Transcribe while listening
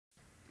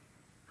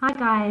Hi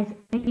guys,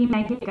 Nikki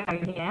Make It Go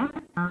here.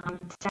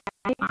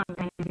 Today I'm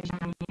going to be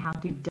showing you how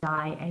to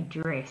dye a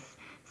dress.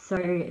 So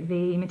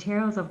the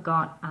materials I've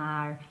got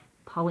are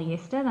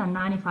polyester, they're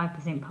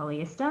 95%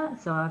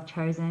 polyester. So I've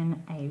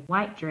chosen a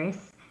white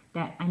dress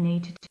that I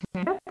need to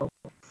turn purple.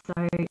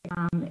 So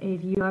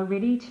if you are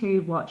ready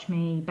to watch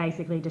me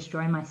basically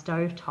destroy my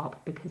StoveTop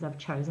because I've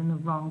chosen the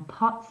wrong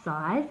pot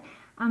size,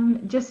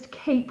 just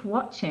keep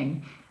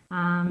watching.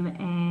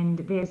 And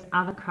there's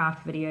other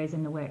craft videos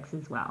in the works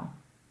as well.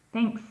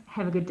 Thanks,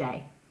 have a good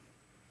day.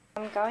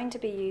 I'm going to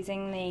be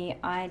using the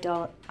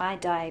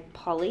iDye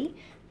Poly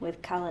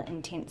with colour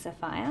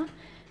intensifier.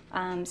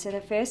 So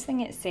the first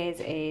thing it says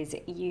is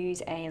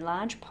use a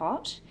large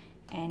pot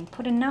and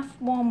put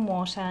enough warm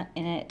water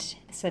in it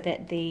so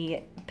that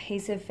the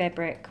piece of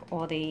fabric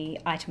or the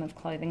item of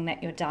clothing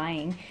that you're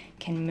dyeing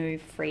can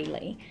move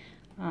freely.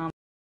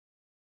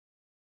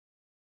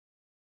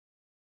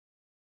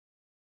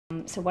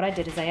 So what I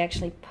did is I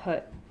actually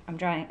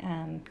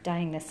I'm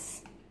dyeing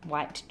this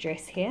white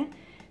dress here.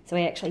 So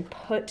I actually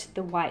put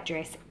the white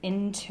dress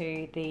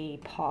into the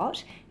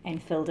pot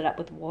and filled it up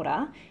with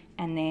water,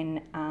 and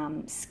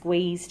then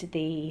squeezed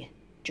the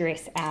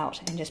dress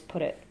out and just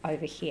put it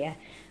over here,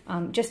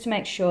 just to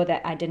make sure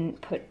that I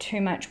didn't put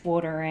too much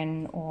water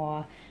in,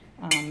 or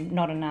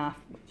not enough.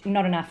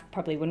 Not enough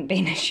probably wouldn't be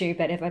an issue,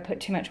 but if I put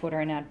too much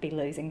water in, I'd be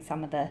losing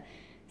some of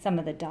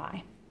the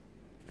dye.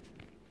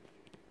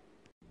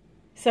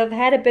 So I've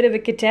had a bit of a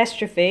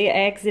catastrophe.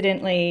 I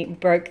accidentally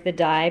broke the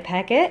dye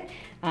packet.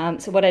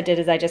 So what I did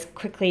is I just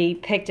quickly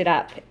picked it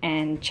up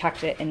and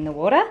chucked it in the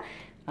water.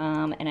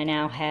 And I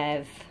now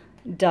have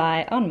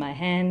dye on my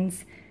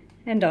hands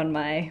and on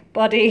my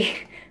body,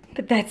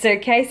 but that's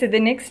okay. So the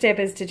next step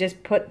is to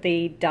just put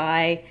the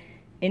dye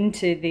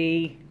into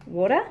the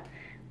water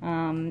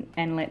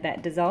and let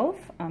that dissolve.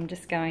 I'm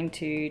just going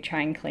to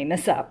try and clean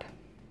this up.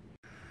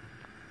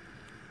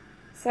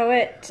 So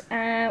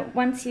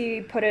once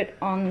you put it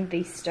on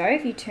the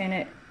stove, you turn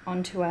it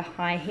onto a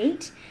high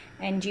heat,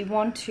 and you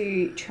want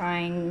to try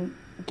and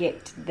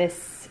get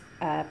this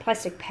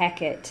plastic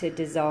packet to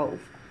dissolve.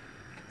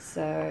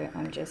 So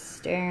I'm just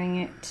stirring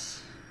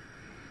it.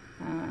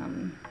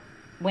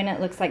 When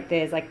it looks like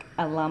there's like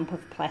a lump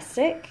of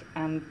plastic,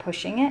 I'm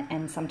pushing it,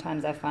 and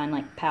sometimes I find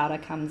like powder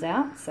comes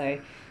out. So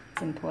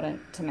it's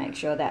important to make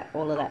sure that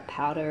all of that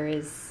powder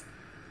is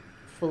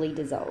fully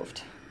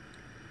dissolved.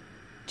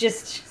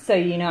 Just so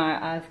you know,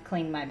 I've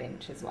cleaned my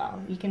bench as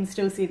well. You can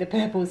still see the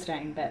purple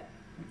stain, but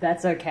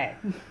that's okay.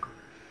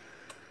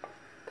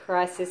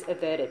 Crisis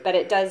averted. But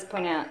it does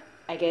point out,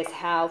 I guess,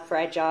 how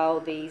fragile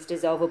these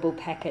dissolvable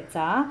packets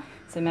are.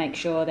 So make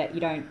sure that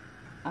you don't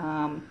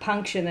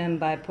puncture them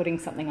by putting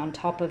something on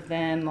top of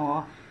them,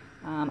 or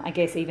I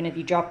guess even if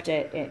you dropped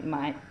it, it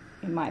might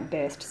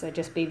burst. So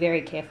just be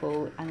very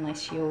careful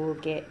unless you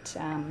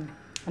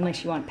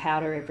want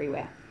powder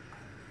everywhere.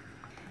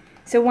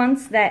 So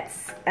once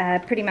that's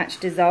pretty much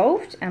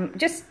dissolved,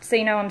 just so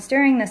you know, I'm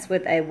stirring this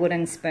with a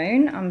wooden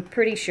spoon. I'm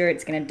pretty sure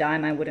it's going to dye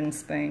my wooden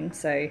spoon,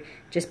 so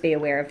just be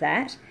aware of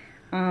that.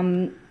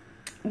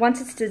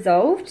 Once it's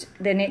dissolved,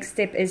 the next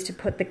step is to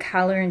put the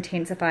colour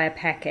intensifier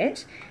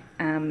packet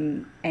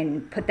and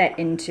put that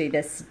into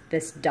this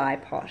dye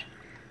pot.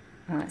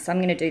 So I'm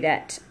going to do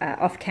that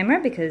off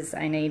camera because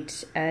I need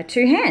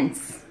 2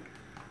 hands.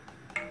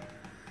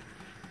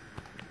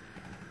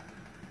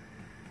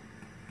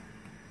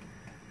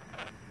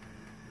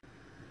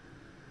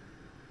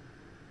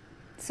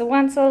 So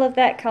once all of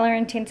that colour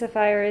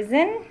intensifier is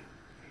in,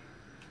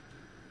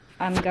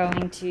 I'm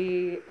going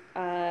to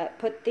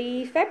put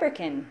the fabric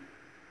in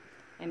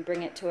and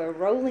bring it to a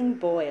rolling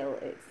boil,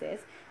 it says.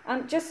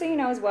 Just so you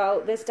know as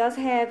well, this does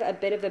have a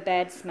bit of a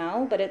bad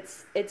smell, but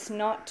it's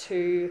not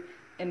too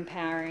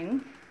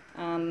empowering.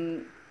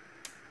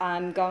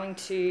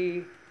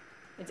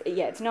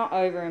 It's not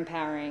over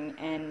empowering,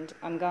 and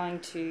I'm going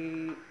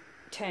to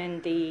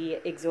turn the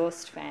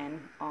exhaust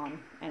fan on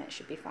and it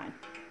should be fine.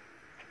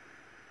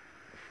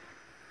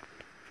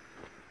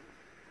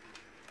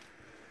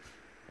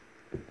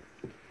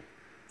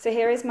 So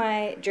here is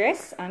my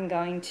dress. I'm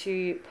going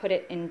to put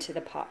it into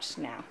the pot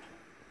now.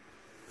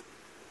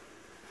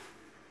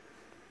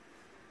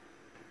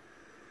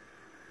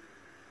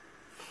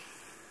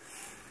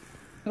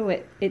 Oh,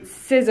 it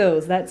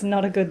sizzles. That's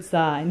not a good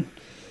sign.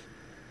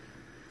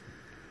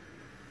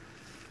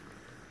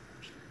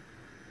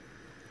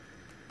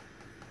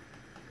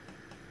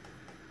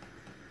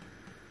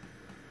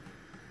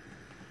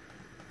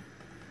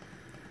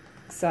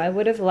 So I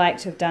would have liked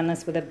to have done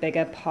this with a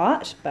bigger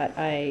pot, but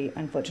I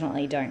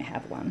unfortunately don't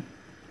have one.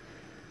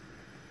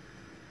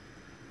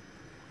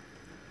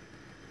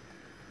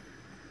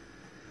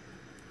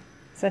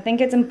 So I think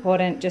it's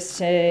important just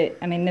to,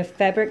 the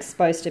fabric's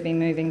supposed to be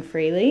moving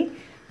freely.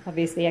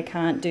 Obviously I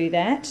can't do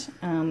that,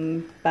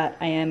 but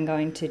I am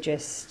going to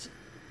just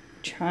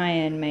try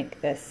and make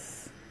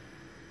this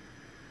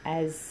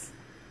as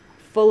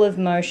full of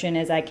motion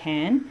as I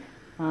can.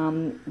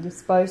 You're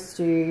supposed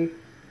to,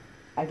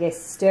 I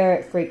guess, stir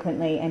it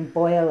frequently and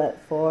boil it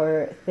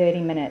for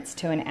 30 minutes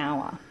to an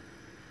hour.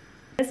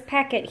 This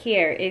packet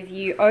here, if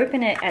you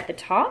open it at the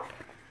top,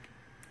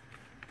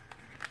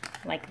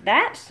 like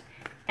that,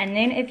 and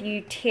then if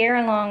you tear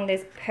along,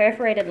 there's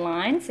perforated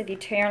lines, so if you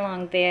tear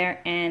along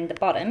there and the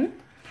bottom,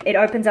 it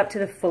opens up to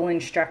the full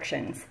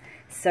instructions.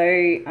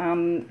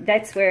 So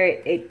that's where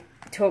it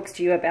talks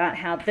to you about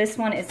how this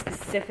one is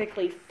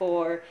specifically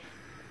for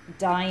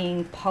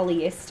dyeing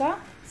polyester.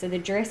 So the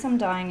dress I'm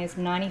dyeing is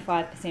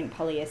 95%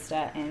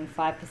 polyester and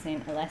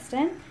 5%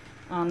 elastane.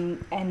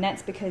 And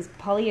that's because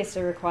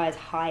polyester requires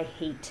high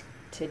heat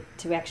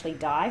to actually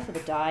dye, for the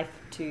dye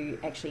to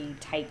actually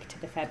take to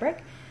the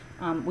fabric,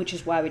 which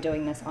is why we're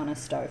doing this on a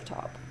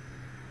stovetop.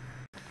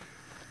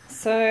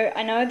 So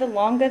I know the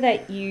longer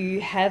that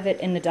you have it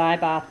in the dye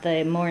bath,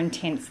 the more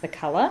intense the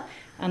colour.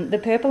 The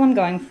purple I'm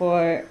going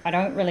for, I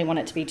don't really want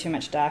it to be too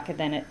much darker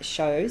than it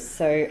shows,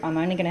 so I'm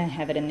only going to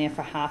have it in there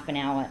for half an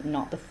hour,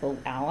 not the full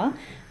hour.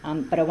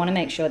 But I want to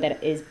make sure that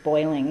it is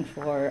boiling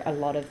for a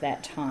lot of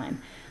that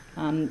time.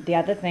 The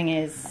other thing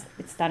is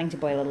it's starting to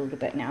boil a little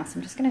bit now, so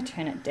I'm just going to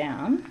turn it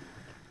down.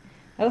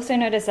 I also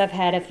noticed I've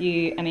had a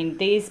few,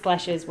 these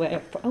splashes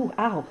were, oh,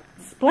 ow,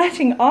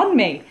 splashing on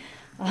me.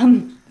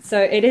 So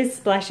it is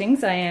splashing,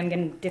 so I am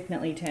going to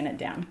definitely turn it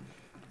down.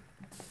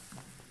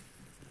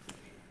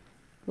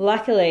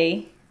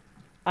 Luckily,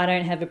 I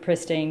don't have a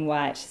pristine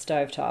white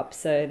stovetop,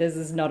 so this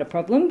is not a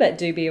problem, but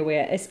do be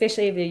aware,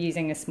 especially if you're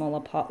using a smaller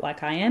pot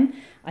like I am,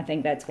 I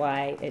think that's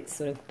why it's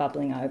sort of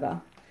bubbling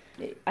over.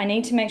 I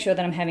need to make sure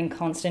that I'm having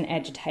constant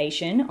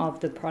agitation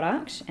of the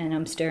product and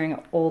I'm stirring it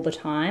all the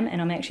time,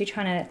 and I'm actually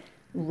trying to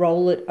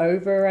roll it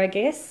over, I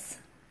guess,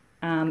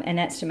 and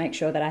that's to make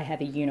sure that I have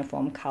a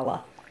uniform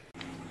colour.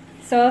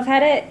 So I've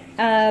had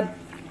it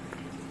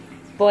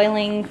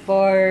boiling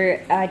for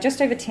just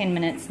over 10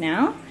 minutes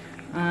now.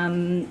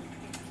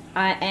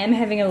 I am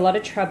having a lot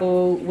of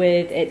trouble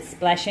with it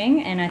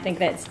splashing, and I think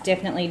that's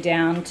definitely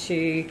down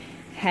to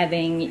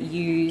having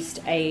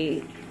used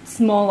a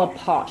smaller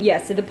pot.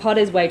 Yeah, so the pot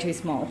is way too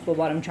small for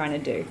what I'm trying to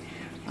do.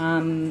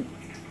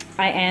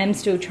 I am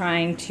still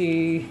trying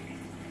to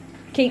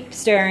keep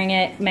stirring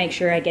it, make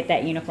sure I get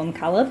that uniform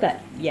colour, but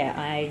yeah,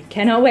 I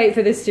cannot wait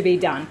for this to be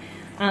done.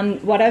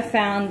 What I've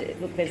found,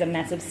 look, there's a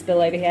massive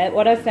spill over here.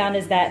 What I've found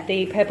is that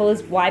the purple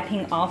is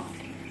wiping off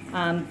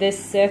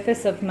this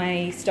surface of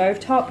my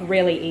stovetop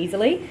really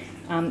easily,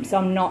 so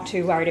I'm not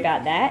too worried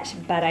about that,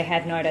 but I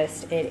have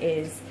noticed it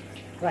is,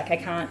 like, I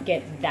can't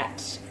get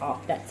that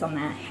off, that's on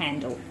that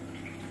handle.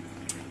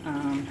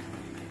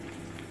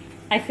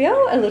 I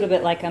feel a little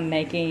bit like I'm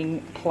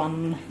making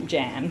plum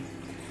jam,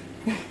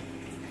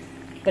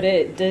 but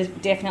it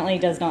definitely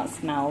does not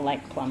smell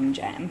like plum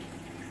jam.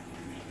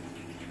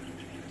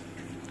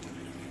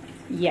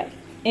 Yep.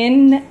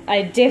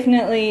 I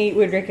definitely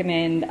would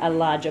recommend a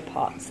larger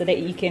pot so that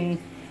you can,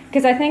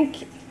 because I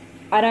think,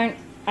 I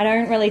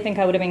don't really think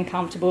I would have been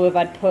comfortable if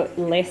I'd put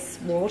less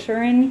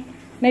water in,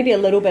 maybe a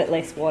little bit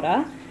less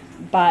water,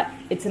 but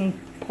it's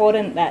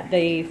important that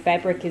the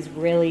fabric is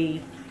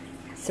really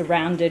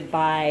surrounded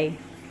by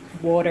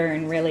water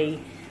and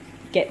really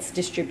gets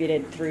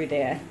distributed through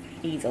there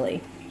easily.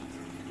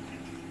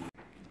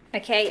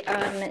 Okay,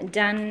 I'm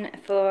done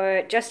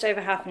for just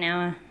over half an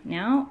hour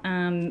now.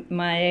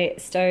 My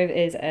stove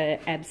is an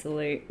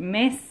absolute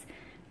mess,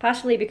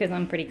 partially because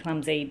I'm pretty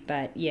clumsy,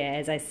 but yeah,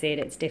 as I said,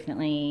 it's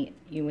definitely,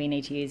 we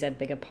need to use a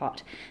bigger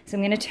pot. So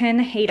I'm going to turn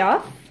the heat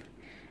off,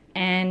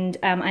 and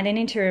I then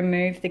need to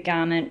remove the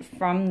garment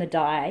from the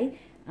dye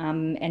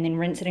and then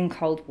rinse it in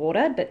cold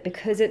water, but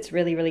because it's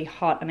really, really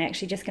hot, I'm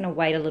actually just going to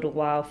wait a little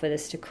while for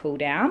this to cool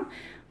down.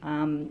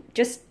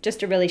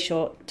 Just a really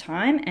short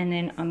time, and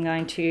then I'm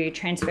going to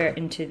transfer it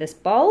into this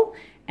bowl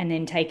and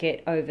then take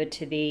it over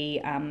to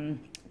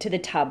the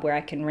tub where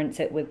I can rinse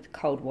it with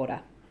cold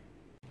water.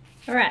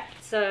 Alright,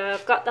 so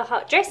I've got the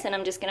hot dress and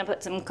I'm just going to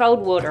put some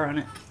cold water on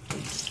it.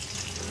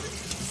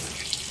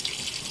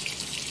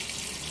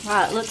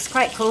 Wow, it looks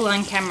quite cool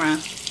on camera.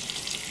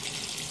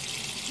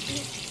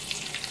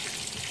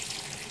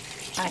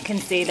 I can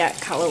see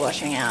that colour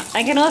washing out.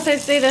 I can also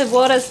see the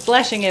water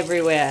splashing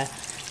everywhere.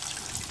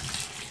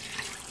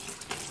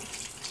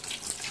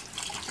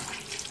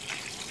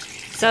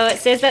 So it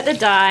says that the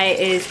dye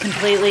is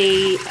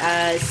completely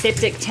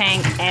septic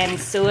tank and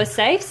sewer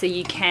safe, so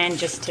you can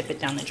just tip it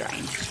down the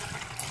drain.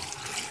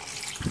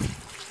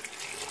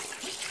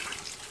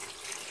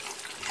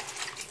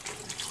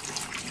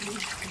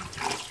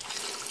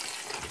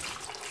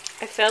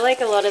 I feel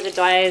like a lot of the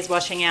dye is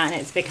washing out and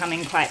it's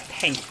becoming quite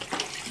pink.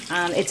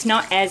 It's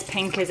not as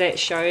pink as it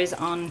shows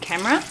on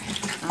camera,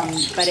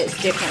 but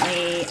it's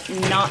definitely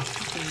not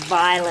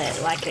violet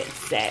like it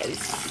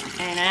says.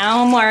 And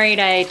now I'm worried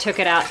I took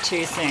it out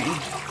too soon.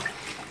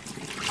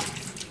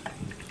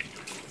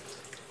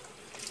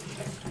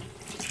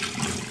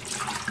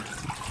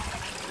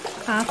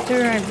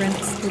 After I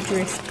rinsed the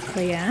dress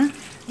clear,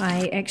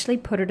 I actually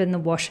put it in the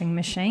washing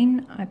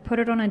machine. I put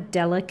it on a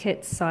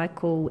delicate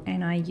cycle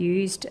and I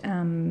used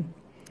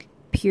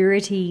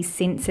purity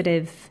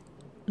sensitive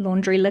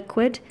laundry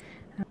liquid.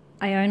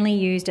 I only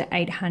used an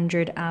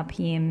 800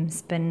 RPM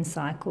spin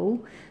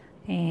cycle.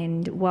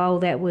 And while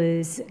that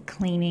was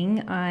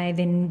cleaning, I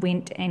then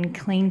went and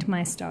cleaned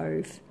my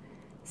stove.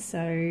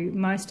 So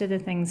most of the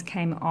things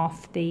came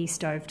off the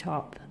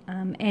stovetop.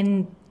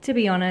 And to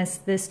be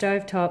honest, the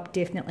stovetop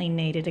definitely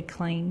needed a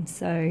clean,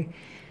 so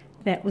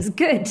that was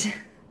good.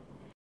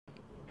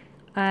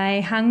 I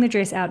hung the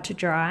dress out to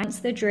dry. Once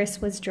the dress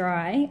was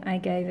dry, I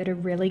gave it a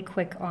really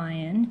quick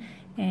iron,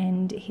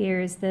 and here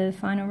is the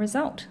final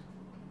result.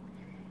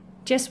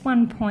 Just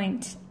one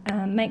point,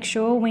 make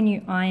sure when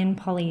you iron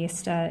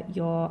polyester,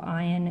 your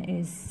iron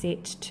is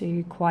set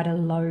to quite a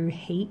low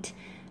heat.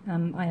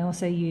 I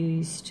also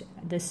used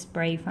the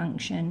spray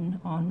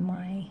function on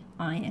my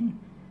iron.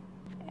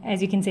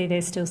 As you can see,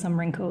 there's still some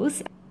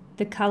wrinkles.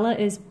 The colour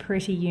is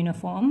pretty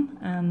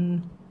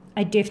uniform.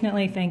 I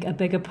definitely think a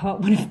bigger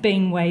pot would have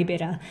been way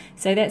better.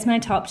 So that's my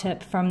top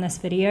tip from this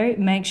video.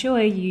 Make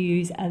sure you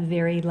use a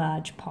very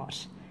large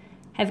pot.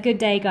 Have a good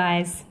day,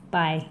 guys.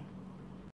 Bye.